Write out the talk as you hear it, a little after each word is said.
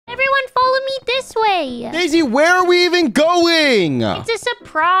this way. Daisy, where are we even going? It's a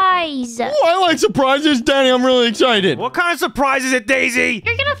surprise. Oh, I like surprises, Danny. I'm really excited. What kind of surprise is it, Daisy?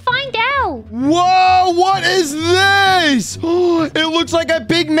 You're gonna find out. Whoa, what is this? It looks like a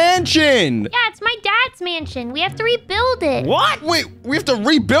big mansion. Yeah, it's my dad's mansion. We have to rebuild it. What? Wait, we have to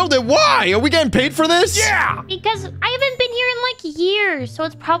rebuild it? Why? Are we getting paid for this? Yeah. Because I haven't been here in like years, so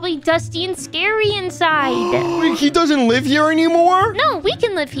it's probably dusty and scary inside. Wait, he doesn't live here anymore? No, we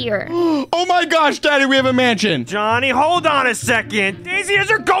can live here. Oh my gosh, Daddy, we have a mansion. Johnny, hold on a second. Daisy, is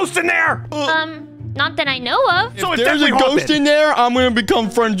there a ghost in there? Not that I know of. So If it's there's a definitely ghost haunted. in there, I'm going to become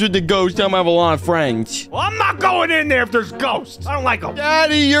friends with the ghost. I'm going to have a lot of friends. Well, I'm not going in there if there's ghosts. I don't like them.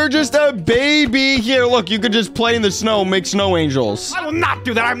 Daddy, you're just a baby. Here, look, you could just play in the snow, make snow angels. I will not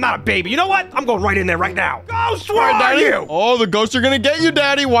do that. I'm not a baby. You know what? I'm going right in there right now. Ghost, where All right, are Daddy. you? Oh, the ghosts are going to get you,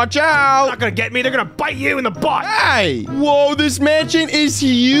 Daddy. Watch out. They're not gonna get me. They're gonna bite you in the butt. Hey! Whoa, this mansion is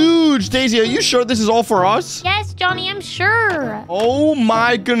huge. Daisy, are you sure this is all for us? Yes, Johnny, I'm sure. Oh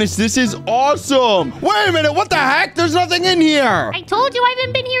my goodness, this is awesome. Wait a minute, what the heck? There's nothing in here. I told you I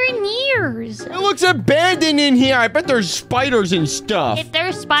haven't been here in years. It looks abandoned in here. I bet there's spiders and stuff. If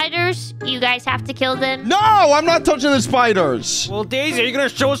there's spiders, you guys have to kill them. No, I'm not touching the spiders. Well, Daisy, are you gonna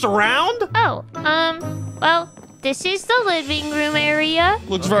show us around? Oh, well, this is the living room area.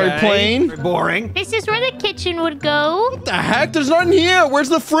 Looks very plain. Very boring. This is where the kitchen would go. What the heck? There's nothing here. Where's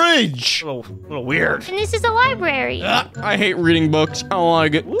the fridge? A little weird. And this is the library. I hate reading books. I don't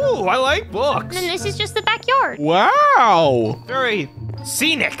like it. Ooh, I like books. And then this is just the backyard. Wow. Very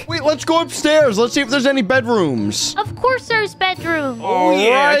scenic. Wait, let's go upstairs. Let's see if there's any bedrooms. Of course there's bedroom. Oh, yeah.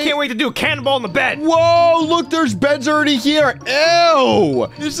 Alright. I can't wait to do a cannonball in the bed. Whoa, look, there's beds already here. Ew.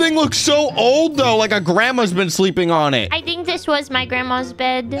 This thing looks so old, though, like a grandma's been sleeping on it. I think this was my grandma's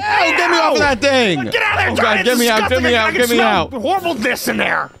bed. Ew, get me off of that thing. Get out of there, Oh, Johnny. God, It's get me out, get disgusting. me I out, can get me smell out. horribleness in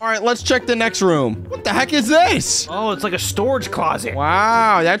there. All right, let's check the next room. What the heck is this? Oh, it's like a storage closet.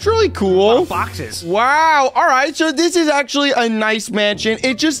 Wow, that's really cool. Boxes. Wow. All right, so this is actually a nice mansion.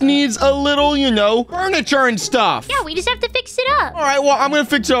 It just needs a little, furniture and stuff. Yeah, we just have to fix it up. All right, well, I'm going to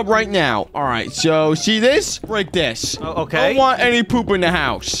fix it up right now. All right, so see this? Break this. Oh, okay. I don't want any poop in the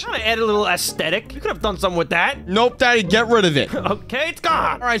house. Trying to add a little aesthetic. You could have done something with that. Nope, Daddy, get rid of it. Okay, it's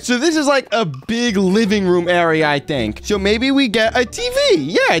gone. All right, so this is like a big living room area, I think. So maybe we get a TV.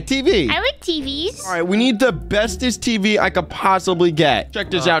 Yeah, a TV. I like TVs. All right, we need the bestest TV I could possibly get.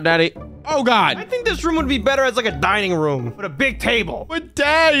 Check this out, Daddy. Oh, I God. think this room would be better as like a dining room with a big table. But,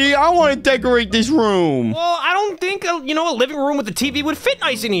 Daddy, I want to decorate this room. Well, I don't think, a living room with a TV would fit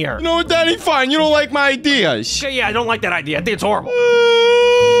nice in here. You know what, Daddy? Fine. You don't like my ideas. Okay, yeah, I don't like that idea. I think it's horrible.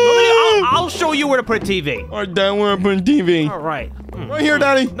 I'll show you where to put a TV. All right, Dad, where I put a TV? All right. Right here,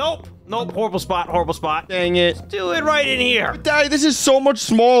 Daddy. Nope. Horrible spot. Horrible spot. Dang it. Do it right in here. Daddy, this is so much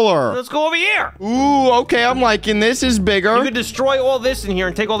smaller. Let's go over here. Ooh, okay, I'm liking this. Is bigger. You could destroy all this in here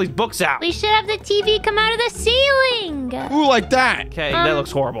and take all these books out. We should have the TV come out of the ceiling. Ooh, like that. Okay, that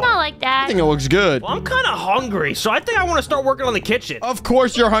looks horrible. Not like I that. think it looks good. Well, I'm kind of hungry, so I think I want to start working on the kitchen. Of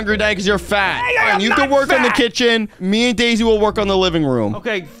course you're hungry, Dad, because you're fat. Hey, I am Fine, you not can work on the fat. kitchen. Me and Daisy will work on the living room.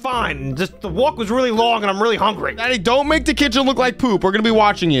 Okay, fine. Just the walk was really long, and I'm really hungry. Daddy, don't make the kitchen look like poop. We're going to be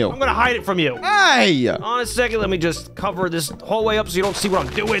watching you. I'm gonna hide it from you. Hey! On a second, let me just cover this hallway up so you don't see what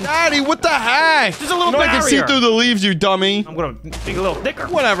I'm doing. Daddy, what the heck? There's a little I can see barrier. through the leaves, you dummy. I'm gonna make it a little thicker.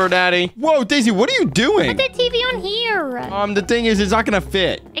 Whatever, Daddy. Whoa, Daisy, what are you doing? Put the TV on here. The thing is, it's not going to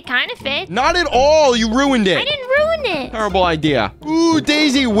fit. It kind of fits. Not at all. You ruined I it. didn't ruin it. Terrible idea. Ooh,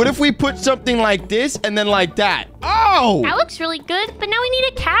 Daisy, what if we put something like this and then like that? Oh! That looks really good, but now we need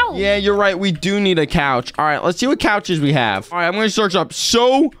a couch. Yeah, you're right. We do need a couch. All right, let's see what couches we have. All right, I'm going to search up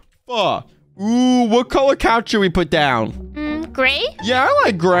sofa. Ooh, what color couch should we put down? Gray? Yeah, I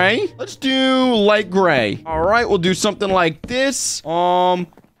like gray. Let's do light gray. All right, we'll do something like this.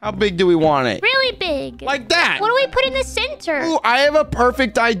 How big do we want it? Really big. Like that. What do we put in the center? Ooh, I have a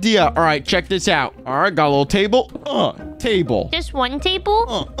perfect idea. All right, check this out. All right, got a little table. Table. Just one table?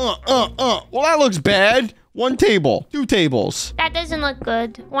 Well, that looks bad. One table. Two tables. That doesn't look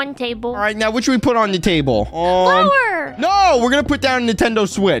good. One table. All right, now which should we put on the table? Flower! No, we're going to put down a Nintendo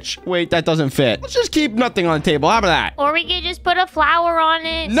Switch. Wait, that doesn't fit. Let's just keep nothing on the table. How about that? Or we could just put a flower on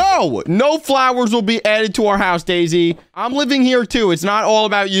it. No flowers will be added to our house, Daisy. I'm living here too. It's not all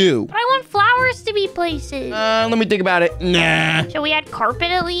about you. But I want flowers to be places. Let me think about it. Nah. Shall we add carpet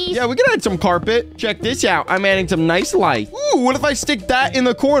at least? Yeah, we can add some carpet. Check this out. I'm adding some nice light. Ooh, what if I stick that in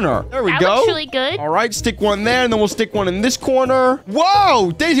the corner? There we That go. looks really good. All right, stick one there, and then we'll stick one in this corner.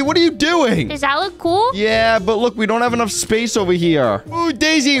 Whoa, Daisy, what are you doing? Does that look cool? Yeah, but look, we don't have enough space over here. Ooh,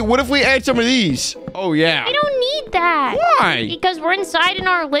 Daisy, what if we add some of these? Oh, yeah. I don't need that. Why? Because we're inside in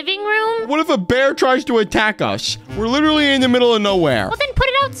our living room? What if a bear tries to attack us? We're literally in the middle of nowhere. Well, then put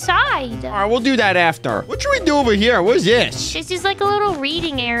it outside. All right, we'll do that after. What should we do over here? What is this? This is like a little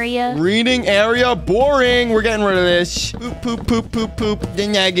reading area. Reading area? Boring. We're getting rid of this. Poop, poop, poop, poop, poop.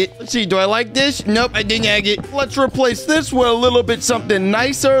 Didn't egg it. Let's see. Do I like this? Nope, I didn't egg it. Let's replace this with a little bit something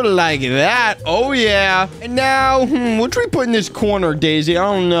nicer like that. Oh, yeah. And now, what should we put in this corner, Daisy? I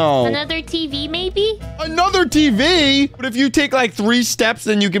don't know. Another TV, maybe? Another TV? But if you take like 3 steps,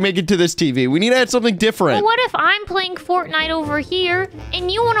 then you can make it to this TV. We need to add something different. Well, what if I'm playing Fortnite over here,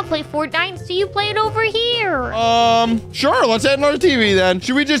 and you want to play Fortnite, so you play it over here? Sure. Let's add another TV then.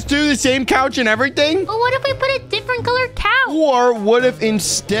 Should we just do the same couch and everything? Well, what if we put a different colored couch? Or what if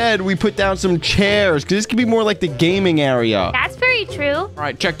instead we put down some chairs? Because this could be more like the gaming area. That's very true. All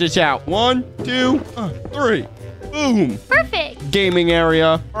right, check this out. 1, 2, 3. Boom. Perfect. Gaming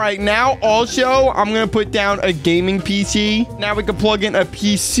area. All right, now also I'm going to put down a gaming PC. Now we can plug in a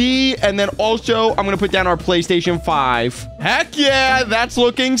PC. And then also I'm going to put down our PlayStation 5. Heck yeah, that's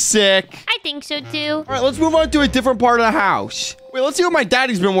looking sick. I think so too. All right, let's move on to a different part of the house. Wait, let's see what my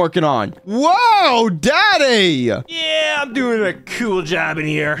daddy's been working on. Whoa, daddy! Yeah, I'm doing a cool job in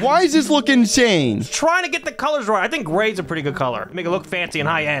here. Why does this look insane? Trying to get the colors right. I think gray's a pretty good color. Make it look fancy and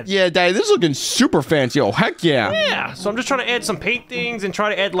high end. Yeah, daddy, this is looking super fancy. Oh, heck yeah. Yeah, so I'm just trying to add some paintings and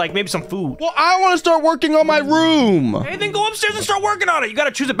try to add like maybe some food. Well, I want to start working on my room. Hey, then go upstairs and start working on it. You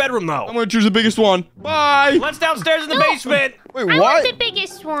gotta choose a bedroom though. I'm going to choose the biggest one. Bye. Let's downstairs in the basement. Wait, I what? want the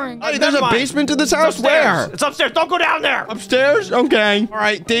biggest one. Hey, there's a basement to this house? Upstairs. Where? It's upstairs. Don't go down there. Upstairs? Okay. All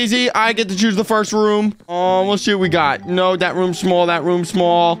right, Daisy, I get to choose the first room. Let's see what we got. No, that room's small. That room's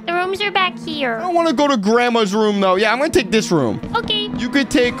small. The rooms are back here. I want to go to Grandma's room, though. Yeah, I'm going to take this room. Okay. You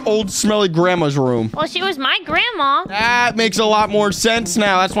could take old, smelly Grandma's room. Well, she was my grandma. That makes a lot more sense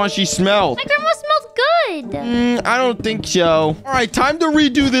now. That's why she smelled. My grandma smells good. I don't think so. All right, time to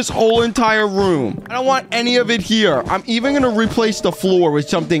redo this whole entire room. I don't want any of it here. I'm even going to replace the floor with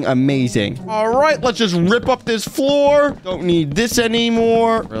something amazing. All right, let's just rip up this floor. Don't need this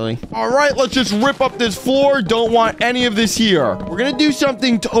anymore. Really? All right, let's just rip up this floor. Don't want any of this here. We're going to do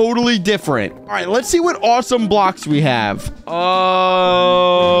something totally different. All right, let's see what awesome blocks we have. Ooh,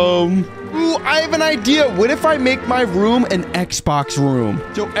 I have an idea. What if I make my room an Xbox room?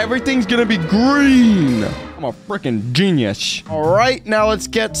 So everything's going to be green. I'm a freaking genius. All right, now let's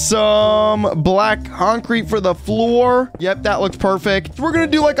get some black concrete for the floor. Yep, that looks perfect. So we're gonna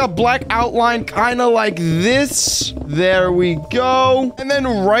do like a black outline, kind of like this. There we go. And then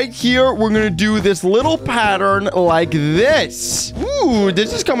right here, we're gonna do this little pattern like this. Ooh,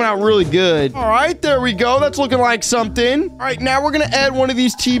 this is coming out really good. All right, there we go. That's looking like something. All right, now we're gonna add one of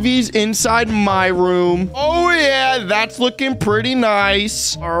these TVs inside my room. Oh yeah, that's looking pretty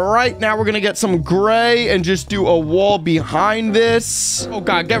nice. All right, now we're gonna get some gray and just do a wall behind this. Oh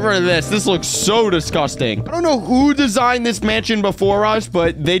god, get rid of this. This looks so disgusting. I don't know who designed this mansion before us,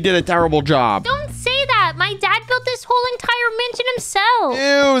 but they did a terrible job. Don't say that. My dad built this whole entire mansion himself.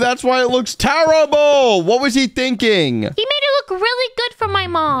 Ew, that's why it looks terrible. What was he thinking? He made it look really good for my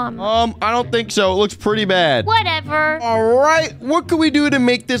mom. I don't think so. It looks pretty bad. Whatever. All right, what can we do to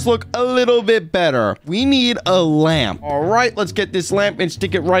make this look a little bit better? We need a lamp. All right, let's get this lamp and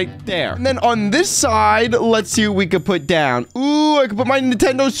stick it right there. And then on this side, let's see what we could put down. Ooh, I can put my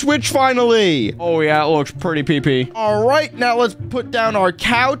Nintendo Switch finally. Oh yeah, it looks pretty pee-pee. All right, now let's put down our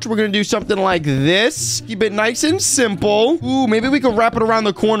couch. We're gonna do something like this. Keep it nice and simple. Ooh, maybe we could wrap it around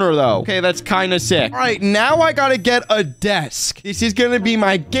the corner though. Okay, that's kind of sick. All right, now I gotta get a desk. This is gonna be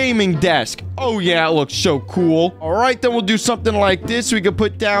my gaming desk. Oh yeah, it looks so cool. All right, then we'll do something like this. We could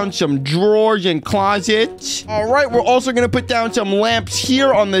put down some drawers and closets. All right, we're also gonna put down some lamps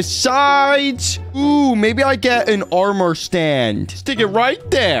here on the sides. Ooh, maybe I get an armor stand. Stick it right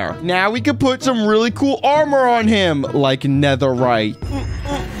there. Now we can put some really cool armor on him, like netherite.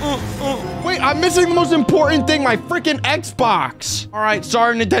 Wait, I'm missing the most important thing, my freaking Xbox. All right,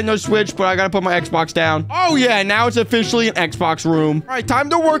 sorry, Nintendo Switch, but I gotta put my Xbox down. Oh, yeah, now it's officially an Xbox room. All right, time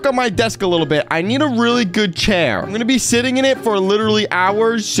to work on my desk a little bit. I need a really good chair. I'm gonna be sitting in it for literally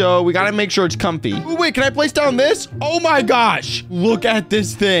hours, so we gotta make sure it's comfy. Oh, wait, can I place down this? Oh, my gosh. Look at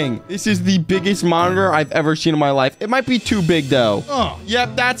this thing. This is the biggest monitor I've ever seen in my life. It might be too big, though.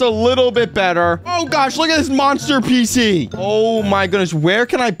 Yep, that's a little bit better. Oh, gosh, look at this monster PC. Oh, my goodness. Where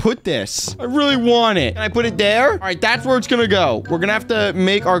can I put this? I really want it. Can I put it there? All right, that's where it's gonna go. We're gonna have to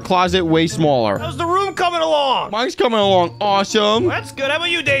make our closet way smaller. How's the room coming along? Mine's coming along awesome. That's good. How about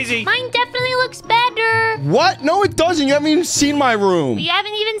you, Daisy? Mine definitely looks better. What? No, it doesn't. You haven't even seen my room. You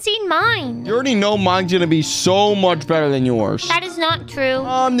haven't even seen mine. You already know mine's gonna be so much better than yours. That is not true.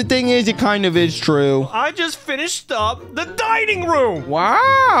 The thing is, it kind of is true. I just finished up the dining room.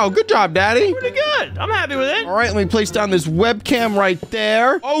 Wow, good job, Daddy. Pretty good. I'm happy with it. All right, let me place down this webcam right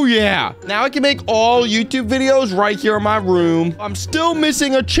there. Oh, yeah. Now I can make all YouTube videos right here in my room. I'm still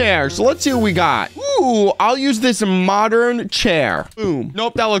missing a chair, so let's see what we got. Ooh, I'll use this modern chair. Boom.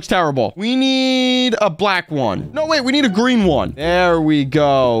 Nope, that looks terrible. We need a black one. No, wait, we need a green one. There we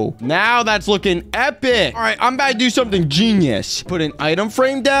go. Now that's looking epic. All right, I'm about to do something genius. Put an item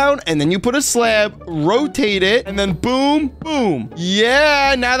frame down, and then you put a slab, rotate it, and then boom, boom.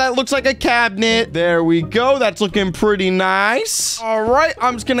 Yeah, now that looks like a cabinet. There we go. That's looking pretty nice. All right,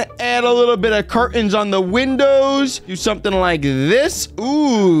 I'm just gonna add a little bit of curtains on the windows. Do something like this.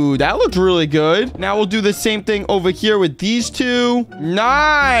 Ooh, that looks really good. Now we'll do the same thing over here with these two.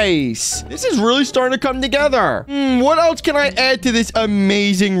 Nice. This is really starting to come together. What else can I add to this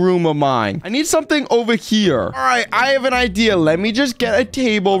amazing room of mine? I need something over here. All right, I have an idea. Let me just get a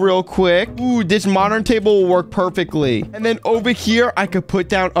table real quick. Ooh, this modern table will work perfectly. And then over here, I could put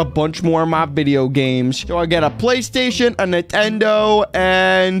down a bunch more of my video games. So I get a PlayStation, a Nintendo,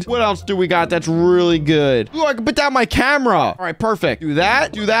 and what else do we got that's really good? Ooh, I can put down my camera. All right, perfect. Do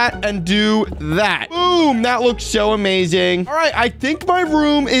that, and do that. Boom, that looks so amazing. All right, I think my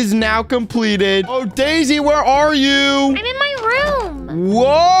room is now completed. Oh, Daisy, where are you? I'm in my room.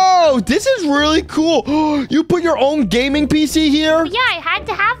 Whoa, this is really cool. You put your own gaming PC here? Yeah, I had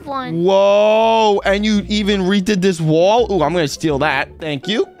to have one. Whoa, and you even redid this wall? Ooh, I'm gonna steal that. Thank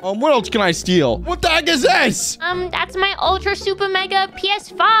you. What else can I steal? What the heck is this? That's my ultra super mega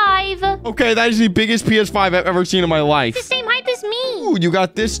PS5. Okay, that is the biggest PS5 I've ever seen in my life. It's the same height as me. Ooh, you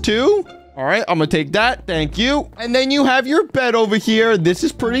got this too? All right, I'm gonna take that. Thank you. And then you have your bed over here. This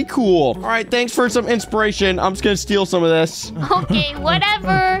is pretty cool. All right, thanks for some inspiration. I'm just gonna steal some of this. Okay,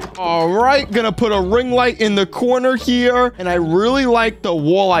 whatever. All right, gonna put a ring light in the corner here. And I really like the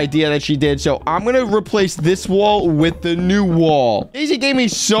wall idea that she did. So I'm gonna replace this wall with the new wall. Daisy gave me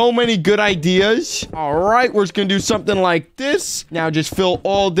so many good ideas. All right, we're just gonna do something like this. Now just fill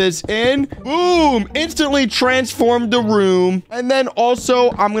all this in. Boom, instantly transformed the room. And then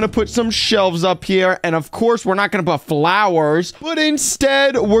also I'm gonna put some shelves up here, and of course we're not gonna put flowers, but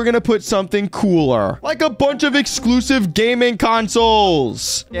instead we're gonna put something cooler, like a bunch of exclusive gaming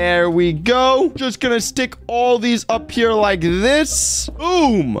consoles. There we go. Just gonna stick all these up here like this.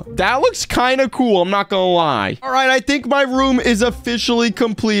 Boom, that looks kind of cool, I'm not gonna lie. All right, I think my room is officially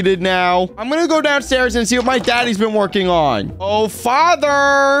completed now. I'm gonna go downstairs and see what my daddy's been working on. Oh,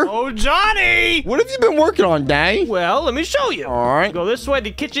 Father. Oh, Johnny. What have you been working on, Daddy? Well, let me show you. All right, Go this way.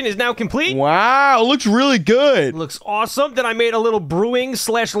 The kitchen is now complete. wow, it looks really good. Looks awesome. Then I made a little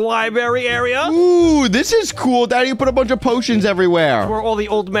brewing/library area. Ooh, this is cool, Daddy. You put a bunch of potions everywhere. Where all the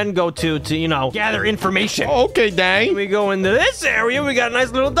old men go to, you know, gather information. Oh, okay, Daddy. We go into this area. We got a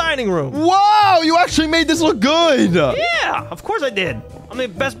nice little dining room. Wow, you actually made this look good. Yeah, of course I did. I'm the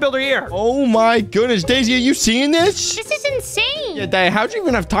best builder here. Oh my goodness, Daisy, are you seeing this? This is insane. Yeah, Daddy, how'd you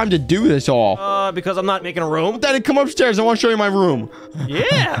even have time to do this all? Because I'm not making a room. Daddy, come upstairs. I want to show you my room.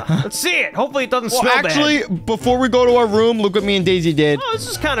 Yeah, let's see it. Hopefully it doesn't Well, smell actually, bad. before we go to our room, look what me and Daisy did. Oh, this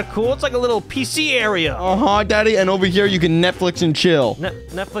is kind of cool. It's like a little PC area. Uh-huh, Daddy, and over here you can Netflix and chill.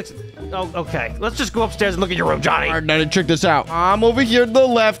 Netflix. Oh, okay. Let's just go upstairs and look at your room, Johnny. All right, Daddy, check this out. I'm over here to the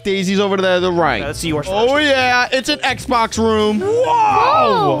left. Daisy's over there to the right. Let's see yours first. Oh, yeah, it's an Xbox room.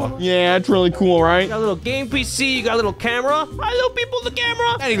 Whoa! Yeah, it's really cool, right? You got a little game PC. You got a little camera. Hi, little people, the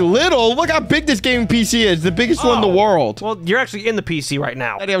camera. Daddy, little? Look how big this gaming PC is. The biggest one in the world. Well, you're actually in the PC right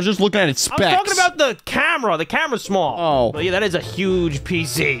now. Daddy, I was just looking at its specs. I'm talking about the camera. The camera's small. Oh. But yeah, that is a huge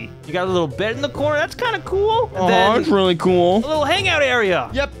PC. You got a little bed in the corner. That's kind of cool. And Oh, then it's really cool. a little hangout area.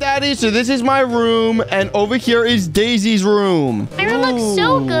 Yep, Daddy. So this is my room, and over here is Daisy's room. My room looks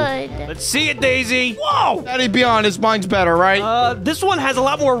so good. Let's see it, Daisy. Whoa! Daddy, be honest, mine's better, right? This one has a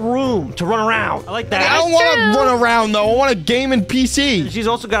lot more room to run around. I like that. I don't want to run around, though. I want a gaming PC. She's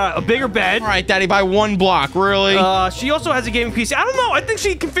also got a bigger bed. All right, Daddy, by one block, really? She also has a gaming PC. I don't know. I think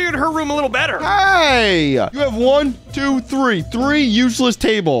she configured her room a little better. Hey! You have 1, 2, 3. 3 useless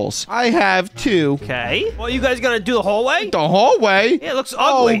tables. I have 2. Okay. Well, you guys gonna do the hallway? The hallway? Yeah, it looks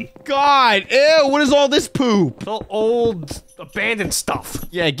ugly. Oh, God. Ew, what is all this poop? Little old abandoned stuff.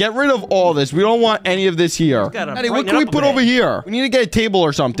 Yeah, get rid of all this. We don't want any of this here. Gotta Daddy, what brighten can it we up a put bit. over here? We need to get a table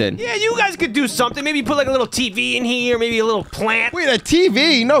or something. Yeah, you guys could do something. Maybe put like a little TV in here, maybe a little plant. Wait, a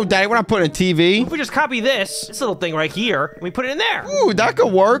TV? No, Daddy, we're not putting a TV. If we just copy this little thing right here, and we put it in there. Ooh, that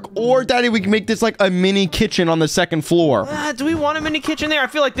could work. Or, Daddy, we can make this like a mini kitchen on the second floor. Do we want a mini kitchen there? I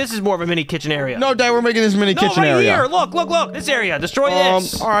feel like this is more of a mini kitchen area. No, Daddy, we're making this mini No, kitchen right area. here. Look. This area. Destroy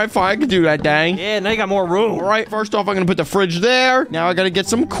this. All right, fine. I can do that, Daddy. Yeah, now you got more room. All right, first off, I'm going to put the fridge there. Now I got to get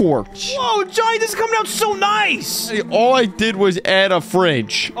some quartz. Whoa, Johnny, this is coming out so nice. Daddy, all I did was add a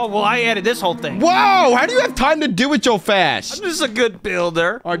fridge. Oh, well, I added this whole thing. Wow, how do you have time to do it so fast? I'm just a good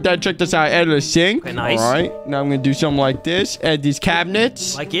builder. All right, Dad, check this out. I added a sink. Okay, nice. All right, now I'm going to do something like this. Add these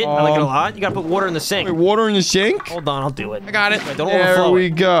cabinets. Like it? I like it a lot. You gotta put water in the sink. Wait, water in the sink? Hold on, I'll do it. I got it. Wait, don't There overflow we it.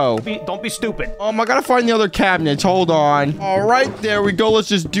 go. Don't be stupid. I gotta find the other cabinets. Hold on. All right, there we go. Let's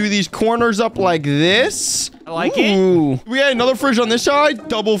just do these corners up like this. I like it. Ooh. We got another fridge on this side.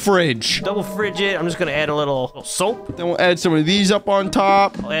 Double fridge. Double fridge it. I'm just gonna add a little soap. Then we'll add some of these up on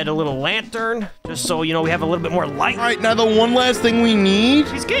top. I'll add a little lantern, just so you know we have a little bit more light. All right, now the one last thing we need.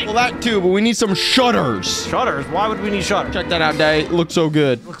 He's good. Well, that too, but we need some shutters. Shutters? Why would we need shutters? Check that out, Daddy. It looks so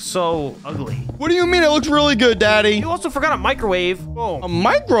good. Looks so ugly. What do you mean? It looks really good, Daddy. You also forgot a microwave. Boom. A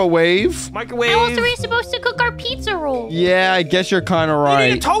microwave? Microwave. How else are we supposed to cook our pizza roll? Yeah, I guess you're kind of You need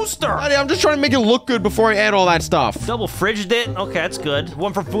a right. toaster. Daddy, I'm just trying to make it look good before I add all that stuff. Double fridged it. Okay, that's good.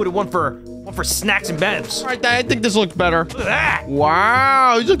 One for food and one for snacks and bevs. All right, Daddy, I think this looks better. Look at that.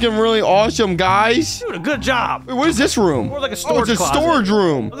 Wow, he's looking really awesome, guys. Doing a good job. Wait, what is this room? More like a Oh, storage it's a closet. storage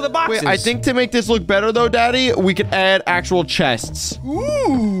room. Look at the boxes. Wait, I think to make this look better, though, Daddy, we could add actual chests.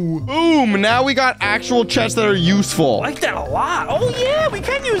 Ooh. Boom. Now we got actual chests that are useful. I like that a lot. Oh yeah, we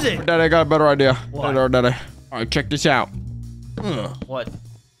can use it. Daddy, I got a better idea. What? Daddy. All right, check this out. What?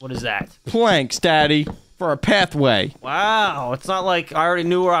 What is that? Planks, Daddy, for a pathway. Wow, it's not like I already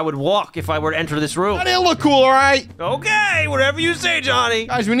knew where I would walk if I were to enter this room. Daddy, it look cool, all right? Okay, whatever you say, Johnny.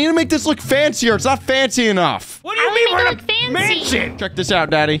 Guys, we need to make this look fancier. It's not fancy enough. What do you How mean do we we're make in it a look fancy? mansion? Check this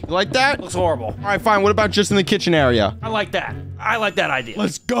out, Daddy. You like that? Looks horrible. All right, fine. What about just in the kitchen area? I like that. I like that idea.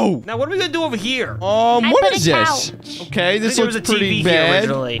 Let's go. Now, what are we gonna do over here? What put is a this? couch. Okay, this there looks was a pretty TV here bad.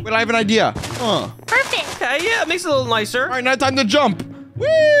 originally. Wait, I have an idea. Perfect. Okay, yeah, it makes it a little nicer. All right, now time to jump.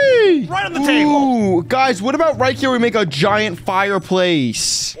 Whee! Right on the table. Ooh, guys, what about right here we make a giant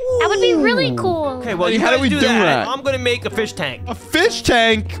fireplace? That would be really cool. Okay, well, Hey, you how do guys we do do that. that? I'm gonna make a fish tank. A fish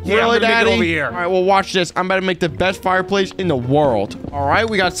tank? Yeah, really, I'm gonna make it Daddy? over here. All right, well, watch this. I'm about to make the best fireplace in the world. All right,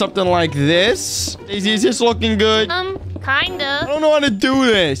 we got something like this. Daisy, is this looking good? I Kinda. don't know how to do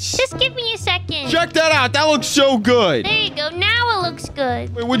this. Just give me a second. Check that out. That looks so good. There you go. Now it looks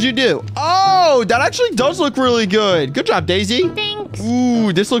good. Wait, what'd you do? Oh, that actually does look really good. Good job, Daisy. Thanks.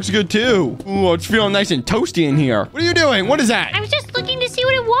 Ooh, this looks good too. Ooh, it's feeling nice and toasty in here. What are you doing? What is that? I was just looking to see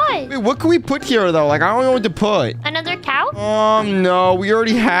what it was. Wait, what can we put here though? Like, I don't know what to put. Another couch? No, we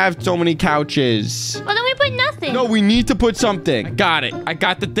already have so many couches. Well, then we put nothing. No, we need to put something. I got it. I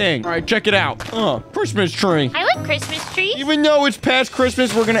got the thing. All right, check it out. Christmas tree. I like Christmas trees. Even though it's past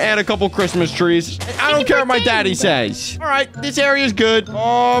Christmas, we're gonna add a couple Christmas trees. I don't can care what my pretend. daddy says. All right, this area is good.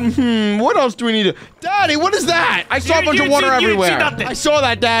 What else do we need to? Daddy, what is that? I saw a bunch of water you didn't see everywhere. nothing. I saw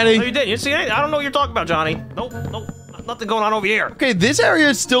that, No, Daddy. you didn't. You see anything? I don't know what you're talking about, Johnny. Nope. Nothing going on over here. Okay, this area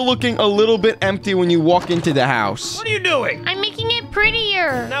is still looking a little bit empty when you walk into the house. What are you doing? I'm making it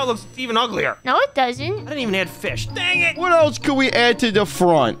prettier. Now it looks even uglier. No, it I doesn't. didn't even add fish. Dang it. What else could we add to the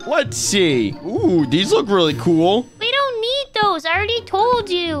front? Let's see. Ooh, these look really cool. We don't need those. I already told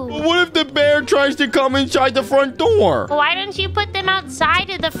you. But what if the bear tries to come inside the front door? Well, why don't you put them outside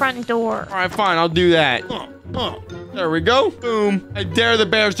of the front door? All right, fine, I'll do that. There we go. Boom. I dare the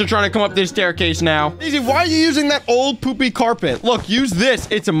bears to try to come up this staircase now. Daisy, why are you using that old poopy carpet? Look, use this.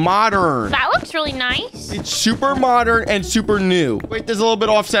 It's modern. That looks really nice. It's super modern and super new. Wait, there's a little bit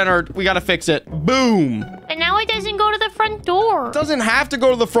off-centered. We gotta fix it. Boom. And now it doesn't go to the front door. It doesn't have to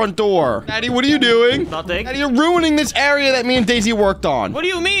go to the front door. Daddy, what are you doing? Nothing. Daddy, you're ruining this area that me and Daisy worked on. What do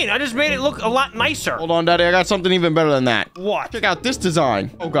you mean? I just made it look a lot nicer. Hold on, Daddy. I got something even better than that. What? Check out this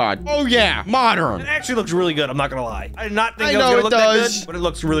design. Oh, God. Oh, yeah. Modern. It actually looks really good. I'm not gonna lie. I did not think I it was know gonna it look that does. good, but it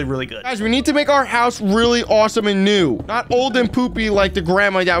looks really, really good. Guys, we need to make our house really awesome and new. Not old and poopy like the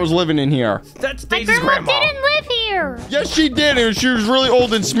grandma that was living in here. That's My Daisy's grandma grandma. didn't live here. Yes, she did, and she was really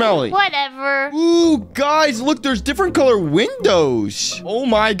old and smelly. Whatever. Ooh, guys, look, there's different color windows. Oh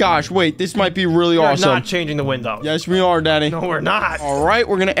my gosh, wait, this might be really We're awesome. not changing the window. Yes, we are, Daddy. No, we're not. All right,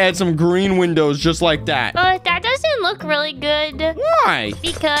 we're gonna add some green windows just like that. But that doesn't look really good. Why?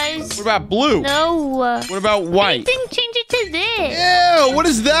 Because... What about blue? No. What about white? Then change it to this. Ew, what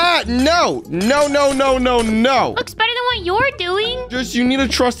is that? No. No, no, no, no, no. Looks better than what you're doing. Just, you need to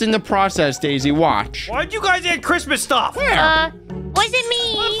trust in the process, Daisy. Watch. Why'd you guys add Christmas stuff? Wasn't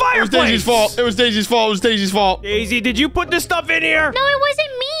me. The It was fireplace. Daisy's fault. It was Daisy's fault. It was Daisy's fault. Daisy, did you put this stuff in here? No, it wasn't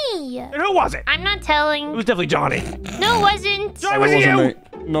me. And who was it? I'm not It telling. was definitely Johnny. No, it wasn't. Johnny, It was it wasn't you? me.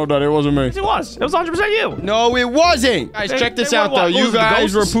 No, Daddy, it wasn't me. Yes, it was. It was 100% you. No, it wasn't. Guys, Hey, check this hey, out, what, though. You those are the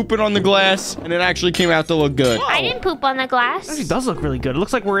guys were ghosts? pooping on the glass, and it actually came out to look good. Whoa. I didn't poop on the glass. It actually does look really good. It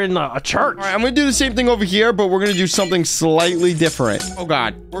looks like we're in a church. All right, I'm going to do the same thing over here, but we're going to do something slightly different. Oh,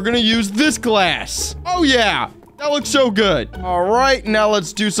 God. We're going to use this glass. Oh, yeah. That looks so good. All right, now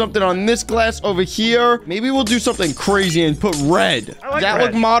let's do something on this glass over here. Maybe we'll do something crazy and put red. I like That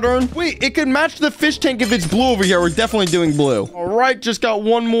red. look modern? Wait, it could match the fish tank if it's blue over here. We're definitely doing blue. All right, just got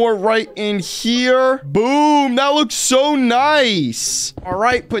one more right in here. Boom, that looks so nice. All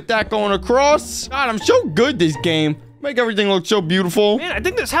right, put that going across. God, I'm so good this game. Make everything look so beautiful. Man, I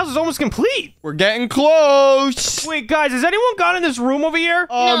think this house is almost complete. We're getting close. Wait, guys, has anyone gone in this room over here?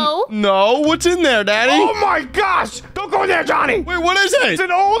 No. No, what's in there, Daddy? Oh my gosh! Don't go in there, Johnny! Wait, what is It's it?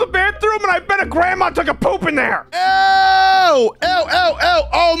 an old bathroom, and I bet a grandma took a poop in there. Ew! Ew, ew, ew.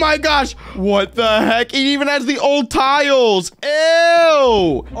 Oh my gosh. What the heck? It even has the old tiles.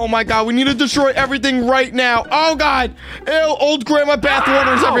 Ew. Oh my God. We need to destroy everything right now. Oh God. Ew. Old grandma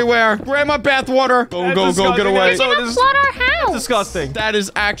bathwater is Ow. everywhere. Grandma bathwater. Go, That's go, go. disgusting. Get away. That's so Gonna flood our house. disgusting. That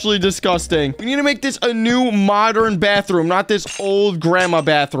is actually disgusting. We need to make this a new modern bathroom, not this old grandma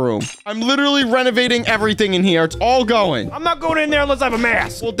bathroom. I'm literally renovating everything in here. It's all going. I'm not going in there unless I have a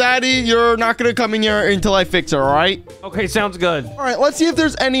mask. Well, Daddy, you're not going to come in here until I fix it, all right? Okay, sounds good. All right, let's see if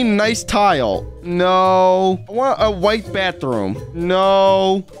there's any nice tile. No. I want a white bathroom.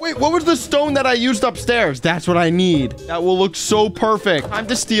 No. Wait, what was the stone that I used upstairs? That's what I need. That will look so perfect. Time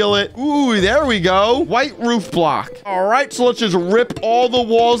to steal it. Ooh, there we go. White roof block. All right, so let's just rip all the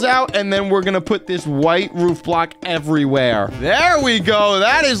walls out, and then we're going to put this white roof block everywhere. There we go.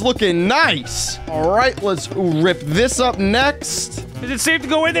 That is looking nice. All right, let's rip this up next. Is it safe to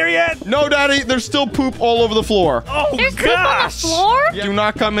go in there yet? No, Daddy, there's still poop all over the floor. Oh, There's poop on the gosh. floor? Do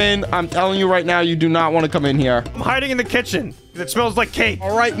not come in. I'm telling you right now, you do not want to come in here. I'm hiding in the kitchen. It smells like cake.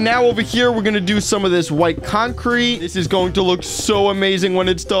 All right, now over here, we're going to do some of this white concrete. This is going to look so amazing when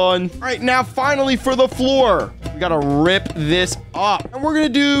it's done. All right, now finally for the floor. We got to rip this up. And we're going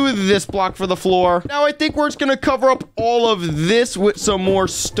to do this block for the floor. Now, I think we're just going to cover up all of this with some more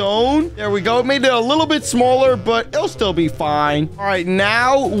stone. There we go. It made it a little bit smaller, but it'll still be fine. All right,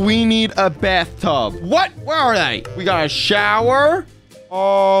 now we need a bathtub. What? Where are they? We got a shower.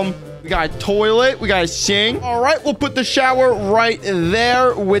 We got a toilet. We got a sink. All right, we'll put the shower right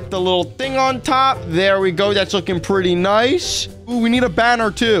there with the little thing on top. There we go. That's looking pretty nice. Ooh, we need a banner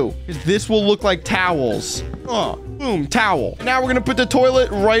too, because this will look like towels. Boom, towel. Now we're gonna put the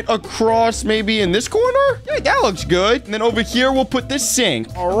toilet right across, maybe in this corner. Yeah, that looks good. And then over here, we'll put this sink.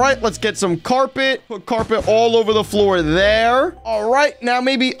 All right, let's get some carpet. Put carpet all over the floor there. All right, now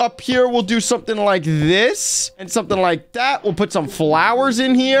maybe up here, we'll do something like this and something like that. We'll put some flowers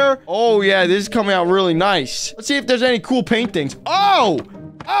in here. Oh yeah, this is coming out really nice. Let's see if there's any cool paintings. Oh,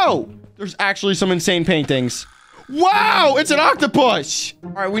 there's actually some insane paintings. Wow, it's an octopus. All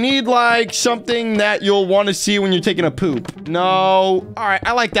right, we need like something that you'll want to see when you're taking a poop. No. All right,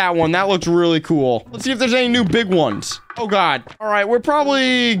 I like that one. That looks really cool. Let's see if there's any new big ones. Oh, God. All right, we're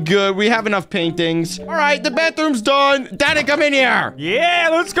probably good. We have enough paintings. All right, the bathroom's done. Daddy, come in here. Yeah,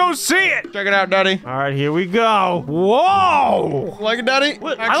 let's go see it. Check it out, Daddy. All right, here we go. Whoa. Like it, Daddy?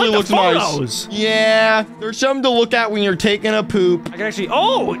 What? I Actually like looks the nice. photos. Yeah, there's something to look at when you're taking a poop. I can actually.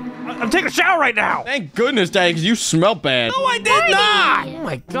 Oh, I'm taking a shower right now. Thank goodness, Daddy, because you smell bad. No, I did not. Oh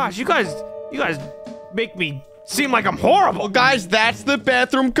my gosh, you guys make me seem like I'm horrible. Well, guys, that's the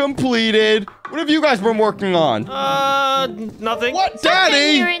bathroom completed. What have you guys been working on? Nothing. What, Here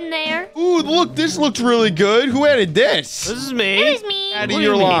Daddy? and there. Ooh, look, this looks really good. Who added this? This is me. It is me. Daddy, What do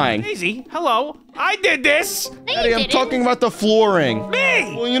you're you mean? lying. Daisy, hello. I did this. No, Daddy, you I'm didn't. talking about the flooring.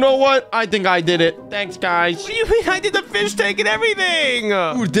 Me. Well, you know what? I think I did it. Thanks, guys. What do you mean? I did the fish tank and everything.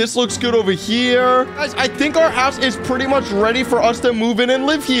 Ooh, this looks good over here. Guys, I think our house is pretty much ready for us to move in and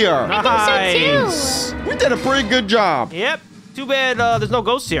live here. I think so, too. We did a pretty good job. Yep. Too bad there's no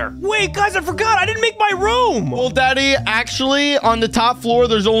ghosts here. Wait, guys, I forgot. I didn't make my room. Well, Daddy, actually, on the top floor,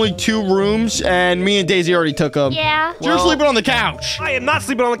 there's only 2 rooms, and me and Daisy already took them. Yeah. You're Well- sleeping on the couch. I am not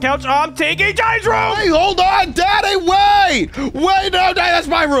sleeping on the couch. I'm taking Johnny's room. Hey, hold on, Daddy, wait! Wait, no, Daddy, that's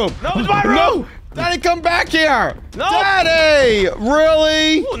my room. No, it's my room. No, Daddy, come back here. No. Daddy,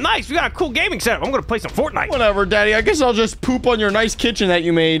 really? Ooh, nice. We got a cool gaming setup. I'm gonna play some Fortnite. Whatever, Daddy. I guess I'll just poop on your nice kitchen that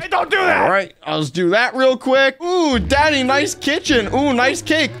you made. Hey, don't do that. All right, I'll just do that real quick. Ooh, Daddy, nice kitchen. Ooh, nice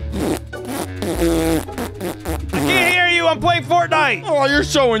cake. I can't hear you. I'm playing Fortnite. Oh, you're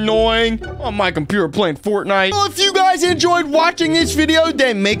so annoying. On my computer playing Fortnite. Well, if you guys enjoyed watching this video,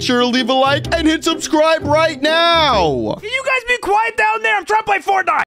 then make sure to leave a like and hit subscribe right now. Can you guys be quiet down there? I'm trying to play Fortnite.